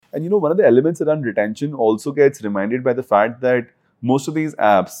And one of the elements around retention also gets reminded by the fact that most of these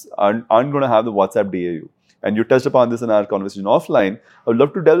apps aren't going to have the WhatsApp DAU. And you touched upon this in our conversation offline. I would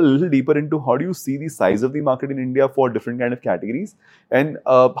love to delve a little deeper into how do you see the size of the market in India for different kind of categories, and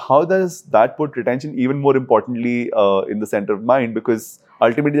how does that put retention even more importantly in the center of mind, because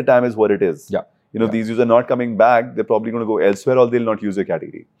ultimately the time is what it is. Yeah. These users are not coming back, they're probably going to go elsewhere or they'll not use your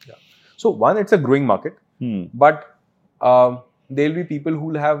category. Yeah. So one, it's a growing market, but there'll be people who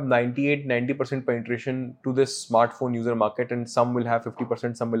will have 90% penetration to this smartphone user market, and some will have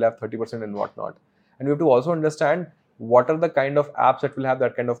 50%, some will have 30% and whatnot. And we have to also understand what are the kind of apps that will have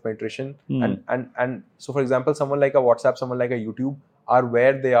that kind of penetration. And so, for example, someone like a WhatsApp, someone like a YouTube are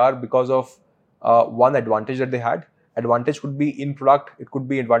where they are because of one advantage that they had. Advantage could be in product,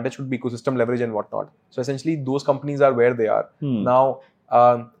 advantage could be ecosystem leverage and whatnot. So essentially, those companies are where they are. Now,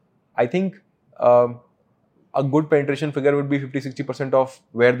 I think a good penetration figure would be 50-60% of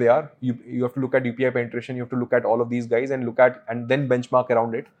where they are. You have to look at UPI penetration, you have to look at all of these guys and then benchmark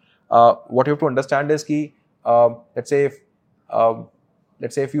around it. What you have to understand is कि let's say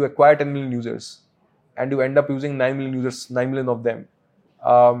if you acquire 10 million users and you end up using 9 million users, 9 million of them,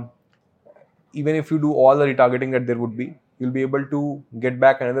 even if you do all the retargeting that there would be, you'll be able to get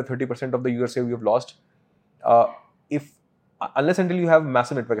back another 30% of the users you have lost. Unless until you have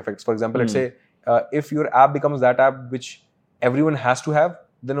massive network effects. For example, let's say if your app becomes that app which everyone has to have,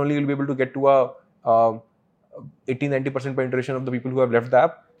 then only you'll be able to get to a 80-90% penetration of the people who have left the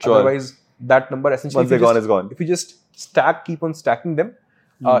app. Sure. Otherwise, that number essentially, once they're gone, is gone. If you just keep on stacking them,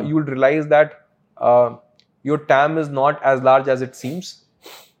 you will realize that your TAM is not as large as it seems.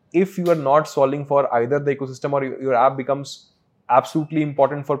 If you are not solving for either the ecosystem or your app becomes absolutely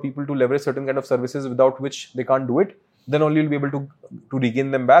important for people to leverage certain kind of services without which they can't do it, then only you'll be able to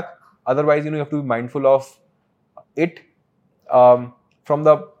regain them back. Otherwise, you have to be mindful of it not from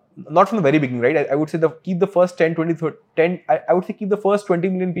the very beginning, right? I would say keep the first 10, 20, 30, 10. I would say keep the first 20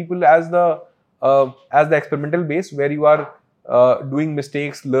 million people as the experimental base where you are doing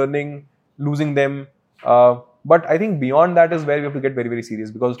mistakes, learning, losing them. But I think beyond that is where we have to get very, very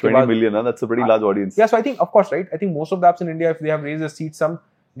serious, because 20 million, that's a pretty large audience. Yeah, so I think, of course, right? I think most of the apps in India, if they have raised a seed sum,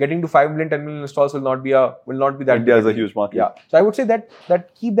 getting to 5 million, 10 million installs will not be that. India is a huge market. Yeah. So I would say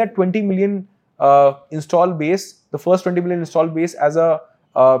that keep that 20 million install base, the first 20 million install base as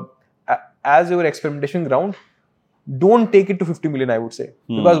your experimentation ground. Don't take it to 50 million, I would say.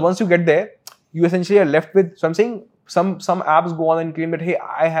 Because once you get there, you essentially are left with, so I'm saying some apps go on and claim that, hey,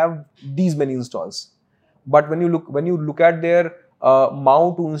 I have these many installs. But when you look at their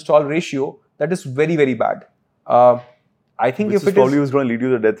MAU to install ratio, that is very, very bad. I think Which if it probably was going to lead you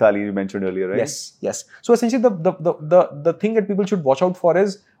to the death alley you mentioned earlier, right? Yes. So essentially, the thing that people should watch out for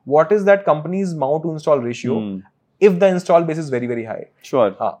is what is that company's MAU to install ratio if the install base is very, very high.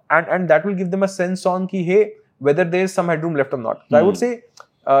 Sure. And that will give them a sense on ki, hey, whether there is some headroom left or not. So I would say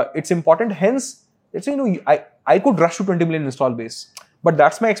it's important. Hence, let's say I could rush to 20 million install base, but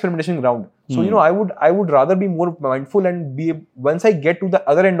that's my experimentation ground. So I would rather be more mindful and once I get to the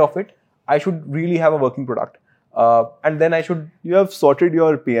other end of it, I should really have a working product. And then you have sorted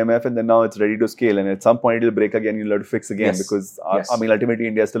your PMF and then now it's ready to scale, and at some point it'll break again, you'll have to fix again, because ultimately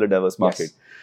India is still a diverse market.